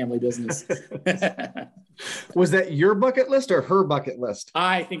was in the family business. Was that your bucket list or her bucket list?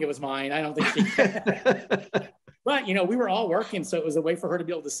 I think it was mine. I don't think she. But, we were all working, so it was a way for her to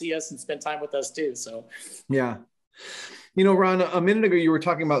be able to see us and spend time with us too. So, yeah. Ron, a minute ago, you were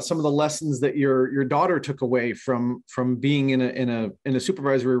talking about some of the lessons that your daughter took away from being in a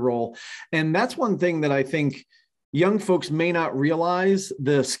supervisory role. And that's one thing that I think young folks may not realize,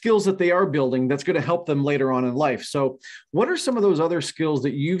 the skills that they are building that's going to help them later on in life. So what are some of those other skills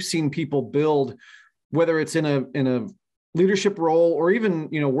that you've seen people build, whether it's in a leadership role or even,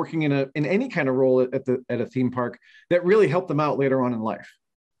 working in any kind of role at a theme park, that really help them out later on in life?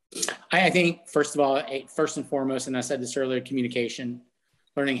 I think, first of all, first and foremost, and I said this earlier, communication,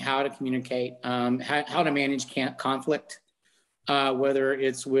 learning how to communicate, how to manage conflict, whether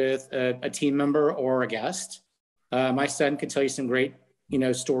it's with a team member or a guest. My son could tell you some great,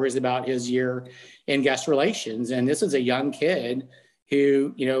 stories about his year in guest relations. And this is a young kid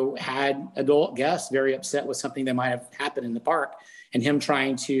who, had adult guests very upset with something that might have happened in the park, and him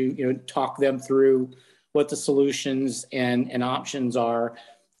trying to, talk them through what the solutions and options are.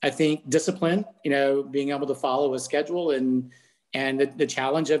 I think discipline, being able to follow a schedule and the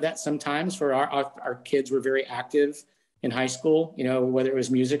challenge of that sometimes for our kids were very active in high school, whether it was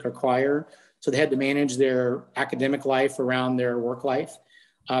music or choir. So they had to manage their academic life around their work life.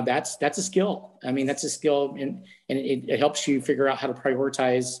 That's a skill. I mean, that's a skill, and it helps you figure out how to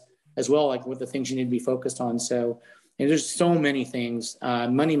prioritize as well, like what the things you need to be focused on. So, and there's so many things.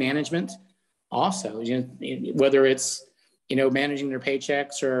 Money management also, whether it's, managing their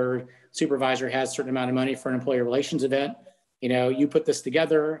paychecks, or supervisor has a certain amount of money for an employee relations event, you put this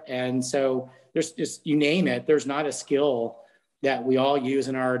together. And so there's just, you name it, there's not a skill that we all use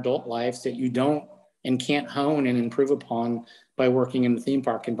in our adult lives that you don't and can't hone and improve upon by working in the theme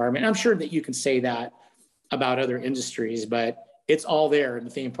park environment. And I'm sure that you can say that about other industries, but it's all there in the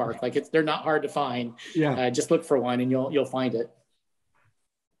theme park. Like they're not hard to find. Yeah. Just look for one and you'll find it.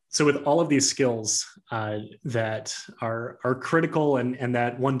 So with all of these skills that are critical and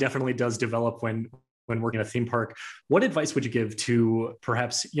that one definitely does develop when working at a theme park, what advice would you give to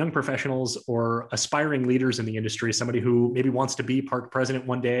perhaps young professionals or aspiring leaders in the industry, somebody who maybe wants to be park president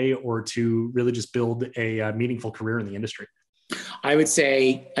one day or to really just build a meaningful career in the industry? I would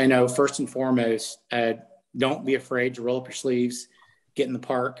say, first and foremost, don't be afraid to roll up your sleeves, get in the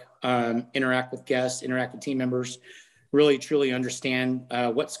park, interact with guests, interact with team members, really truly understand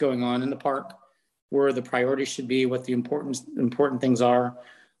what's going on in the park, where the priorities should be, what the important things are.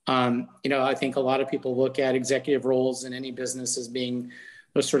 I think a lot of people look at executive roles in any business as being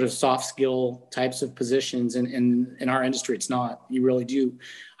those sort of soft skill types of positions. And in our industry, it's not. You really do,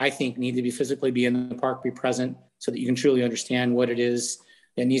 I think, need to physically be in the park, be present, so that you can truly understand what it is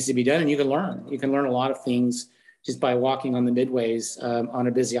that needs to be done. And you can learn. You can learn a lot of things just by walking on the midways on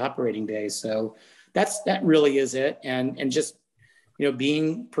a busy operating day. So that really is it. And just,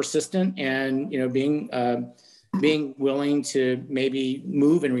 being persistent and, being willing to maybe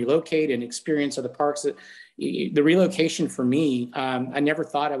move and relocate and experience other parks. The relocation for me, I never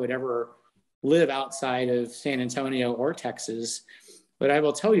thought I would ever live outside of San Antonio or Texas. But I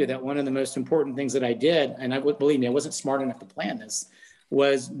will tell you that one of the most important things that I did, and believe me, I wasn't smart enough to plan this,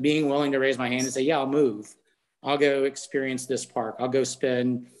 was being willing to raise my hand and say, yeah, I'll move. I'll go experience this park. I'll go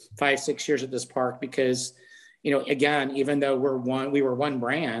spend 5-6 years at this park because, again, even though we were one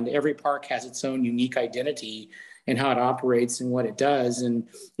brand, every park has its own unique identity and how it operates and what it does. And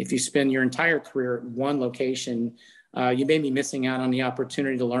if you spend your entire career at one location, you may be missing out on the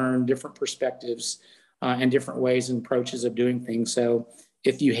opportunity to learn different perspectives and different ways and approaches of doing things. So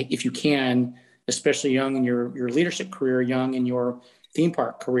if you can, especially young in your leadership career, young in your theme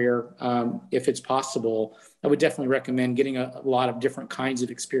park career, if it's possible, I would definitely recommend getting a lot of different kinds of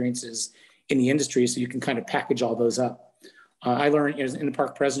experiences in the industry so you can kind of package all those up. I learned in the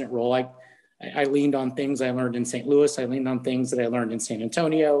park president role, I leaned on things I learned in St. Louis. I leaned on things that I learned in San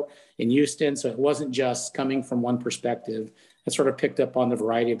Antonio, in Houston. So it wasn't just coming from one perspective. I sort of picked up on the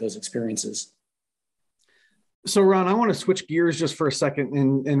variety of those experiences. So, Ron, I want to switch gears just for a second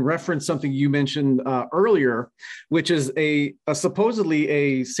and reference something you mentioned earlier, which is a supposedly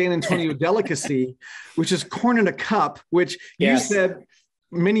a San Antonio delicacy, which is corn in a cup, which Yes. You said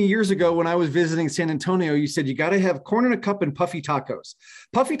many years ago when I was visiting San Antonio. You said you got to have corn in a cup and puffy tacos.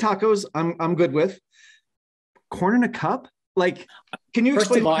 Puffy tacos, I'm good with. Corn in a cup? Like, can you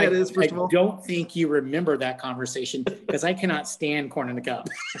explain what that is, first of all? I don't think you remember that conversation because I cannot stand corn in the cup.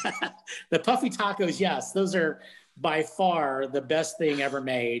 The puffy tacos, yes, those are by far the best thing ever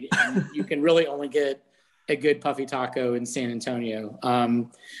made. And you can really only get a good puffy taco in San Antonio.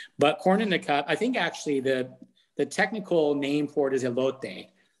 But corn in the cup, I think actually the technical name for it is elote.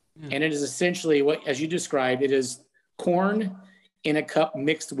 And it is essentially what, as you described, it is corn in a cup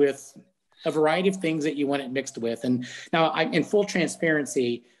mixed with a variety of things that you want it mixed with. And now, in full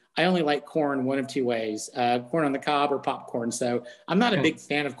transparency, I only like corn one of two ways, corn on the cob or popcorn. So I'm not a big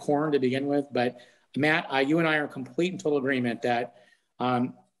fan of corn to begin with, but Matt, you and I are in complete and total agreement that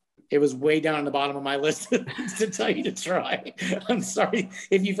it was way down on the bottom of my list to tell you to try. I'm sorry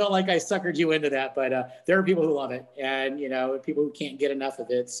if you felt like I suckered you into that, but there are people who love it and, people who can't get enough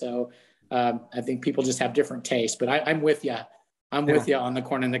of it. So I think people just have different tastes, but I'm with you. I'm with you on the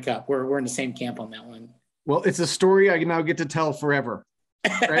corn in the cup. We're in the same camp on that one. Well, it's a story I now get to tell forever.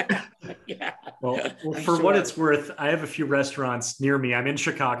 Right? Yeah. Well, for what it's worth, I have a few restaurants near me. I'm in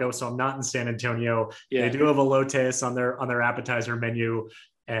Chicago, so I'm not in San Antonio. Yeah. They do have elotes on their appetizer menu.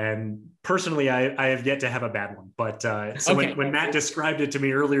 And personally, I have yet to have a bad one. But when Matt described it to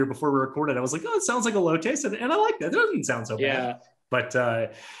me earlier before we recorded, I was like, oh, it sounds like elotes. And I like that. It doesn't sound so bad. But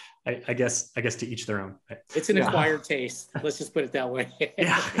I guess to each their own. It's an acquired taste. Let's just put it that way.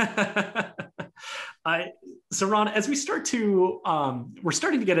 Yeah. So Ron, as we start to, we're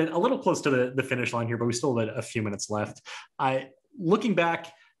starting to get a little close to the finish line here, but we still have a few minutes left. Looking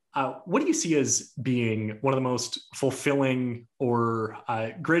back, what do you see as being one of the most fulfilling or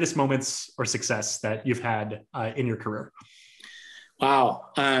greatest moments or success that you've had in your career? Wow.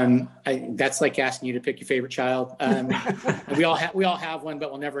 That's like asking you to pick your favorite child. We all have one,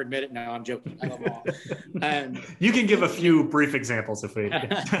 but we'll never admit it. No, I'm joking. I love them all. You can give a few brief examples if we.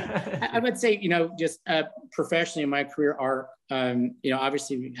 I would say, just professionally in my career arc,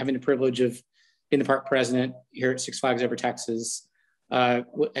 obviously having the privilege of being the park president here at Six Flags Over Texas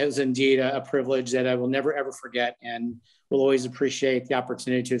is indeed a privilege that I will never, ever forget. And will always appreciate the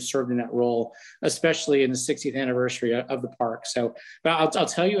opportunity to have served in that role, especially in the 60th anniversary of the park. So, but I'll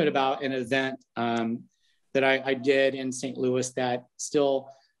tell you about an event that I did in St. Louis that still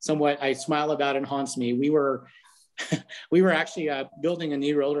somewhat I smile about and haunts me. We were actually building a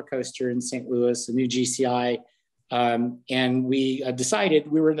new roller coaster in St. Louis, a new GCI, and we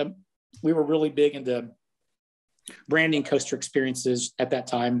decided we were really big into branding coaster experiences at that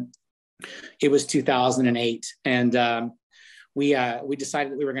time. It was 2008, and we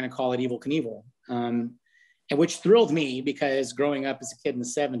decided that we were going to call it Evel Knievel, and which thrilled me because growing up as a kid in the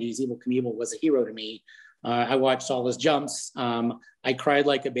 70s, Evel Knievel was a hero to me. I watched all his jumps. I cried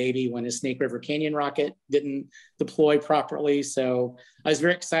like a baby when his Snake River Canyon rocket didn't deploy properly. So I was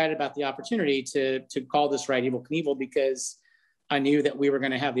very excited about the opportunity to call this ride Evel Knievel because I knew that we were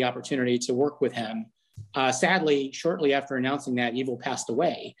going to have the opportunity to work with him. Sadly, shortly after announcing that, Evel passed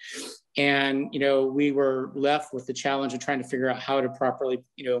away. And, we were left with the challenge of trying to figure out how to properly,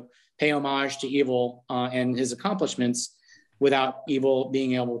 pay homage to Evel and his accomplishments without Evel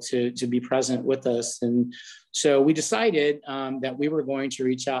being able to be present with us. And so we decided that we were going to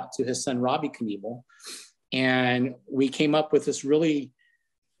reach out to his son, Robbie Knievel. And we came up with this really,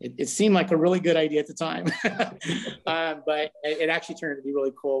 it seemed like a really good idea at the time, but it actually turned out to be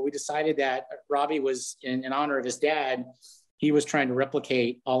really cool. We decided that Robbie was, in honor of his dad, he was trying to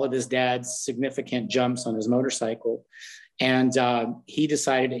replicate all of his dad's significant jumps on his motorcycle. And he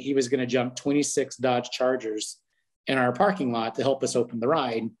decided that he was going to jump 26 Dodge Chargers in our parking lot to help us open the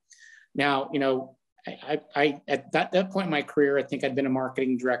ride. Now, I at that point in my career, I think I'd been a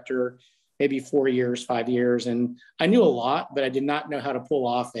marketing director maybe 4 years, 5 years, and I knew a lot, but I did not know how to pull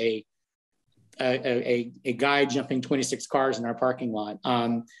off a guy jumping 26 cars in our parking lot.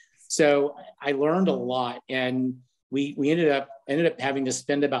 So I learned a lot, and we ended up having to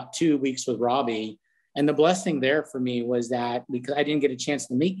spend about 2 weeks with Robbie. And the blessing there for me was that because I didn't get a chance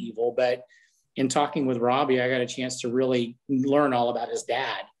to meet Evel, but in talking with Robbie, I got a chance to really learn all about his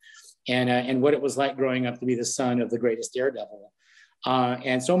dad and what it was like growing up to be the son of the greatest daredevil.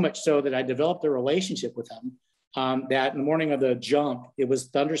 And so much so that I developed a relationship with him that in the morning of the jump, it was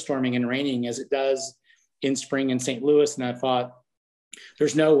thunderstorming and raining as it does in spring in St. Louis. And I thought,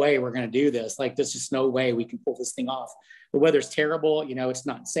 there's no way we're going to do this. Like, there's just no way we can pull this thing off. The weather's terrible. It's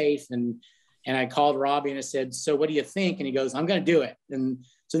not safe. And I called Robbie and I said, so what do you think? And he goes, I'm going to do it. And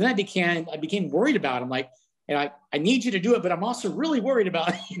so then I became worried about him. Like, and I need you to do it, but I'm also really worried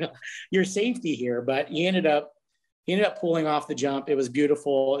about, your safety here. But he ended up pulling off the jump. It was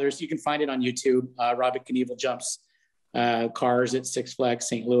beautiful. You can find it on YouTube. Robbie Knievel jumps cars at Six Flags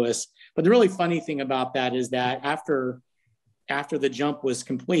St. Louis. But the really funny thing about that is that after the jump was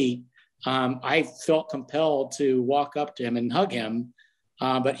complete, I felt compelled to walk up to him and hug him.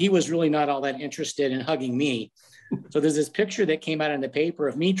 But he was really not all that interested in hugging me. So there's this picture that came out in the paper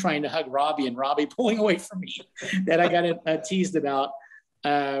of me trying to hug Robbie and Robbie pulling away from me that I got teased about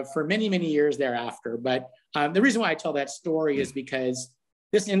for many, many years thereafter. But the reason why I tell that story is because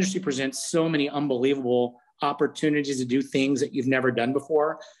this industry presents so many unbelievable opportunities to do things that you've never done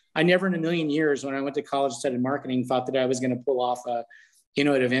before. I never in a million years, when I went to college and studied marketing, thought that I was going to pull off an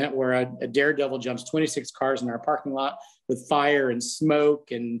event where a daredevil jumps 26 cars in our parking lot with fire and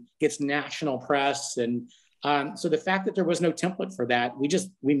smoke and gets national press. And so the fact that there was no template for that,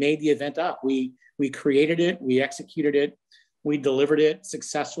 we made the event up. We created it, we executed it, we delivered it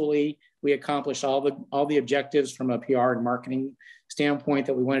successfully. We accomplished all the objectives from a PR and marketing standpoint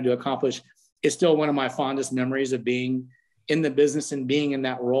that we wanted to accomplish. It's still one of my fondest memories of being in the business and being in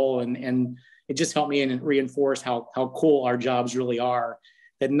that role. And it just helped me and reinforce how cool our jobs really are.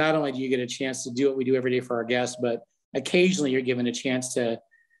 That not only do you get a chance to do what we do every day for our guests, but occasionally you're given a chance to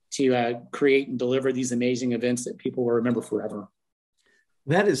create and deliver these amazing events that people will remember forever.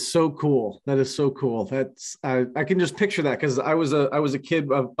 That is so cool. That is so cool. That's I can just picture that because I was a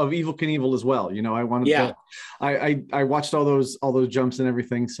kid of Evel Knievel as well. I wanted to. I watched all those jumps and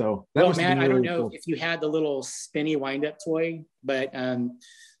everything. So that was Matt, really I don't know cool. if you had the little spinny wind-up toy, but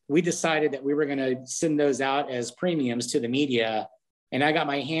we decided that we were going to send those out as premiums to the media, and I got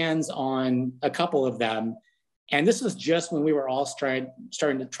my hands on a couple of them. And this was just when we were all starting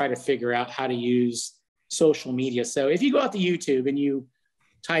to try to figure out how to use social media. So if you go out to YouTube and you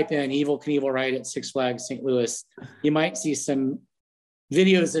type in Evel Knievel ride at Six Flags St. Louis, you might see some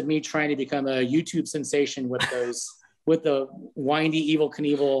videos of me trying to become a YouTube sensation with the windy Evel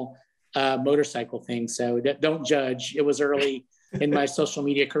Knievel motorcycle thing. So don't judge. It was early in my social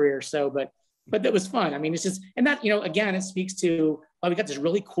media career. So, but that was fun. I mean, it's just, and that, again, it speaks to, we got this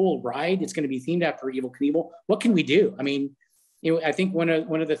really cool ride. It's going to be themed after Evel Knievel. What can we do? I mean, I think one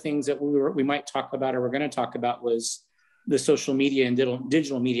of the things that we might talk about, or we're going to talk about, was the social media and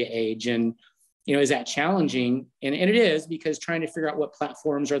digital media age. And, is that challenging? And it is, because trying to figure out what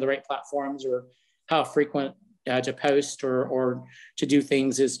platforms are the right platforms, or how frequent to post or to do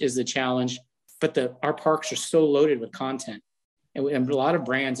things is the challenge. But our parks are so loaded with content. And a lot of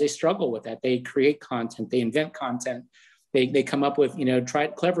brands, they struggle with that. They create content, they invent content, they come up with, try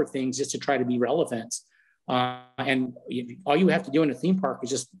clever things just to try to be relevant. And all you have to do in a theme park is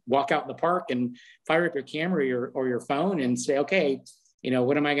just walk out in the park and fire up your camera or your phone and say, okay,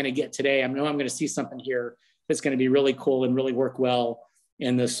 what am I going to get today? I know I'm going to see something here that's going to be really cool and really work well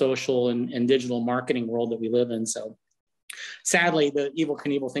in the social and digital marketing world that we live in. So sadly, the Evel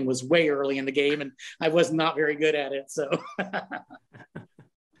Knievel thing was way early in the game and I was not very good at it. So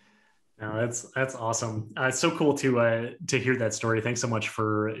no, that's awesome. It's so cool to hear that story. Thanks so much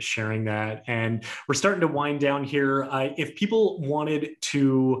for sharing that. And we're starting to wind down here. If people wanted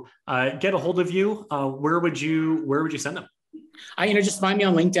to get a hold of you, where would you send them? Just find me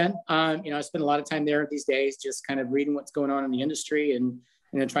on LinkedIn. I spend a lot of time there these days, just kind of reading what's going on in the industry and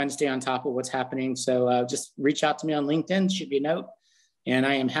trying to stay on top of what's happening. So just reach out to me on LinkedIn, shoot me a note, and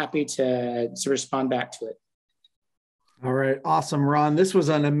I am happy to respond back to it. All right. Awesome, Ron. This was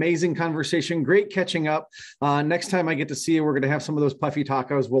an amazing conversation. Great catching up. Next time I get to see you, we're going to have some of those puffy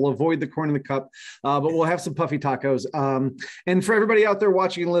tacos. We'll avoid the corn in the cup, but we'll have some puffy tacos. And for everybody out there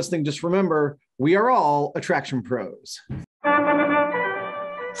watching and listening, just remember, we are all attraction pros.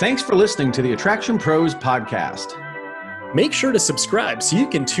 Thanks for listening to the Attraction Pros podcast. Make sure to subscribe so you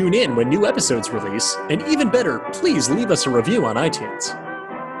can tune in when new episodes release. And even better, please leave us a review on iTunes.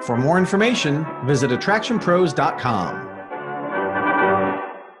 For more information, visit attractionpros.com.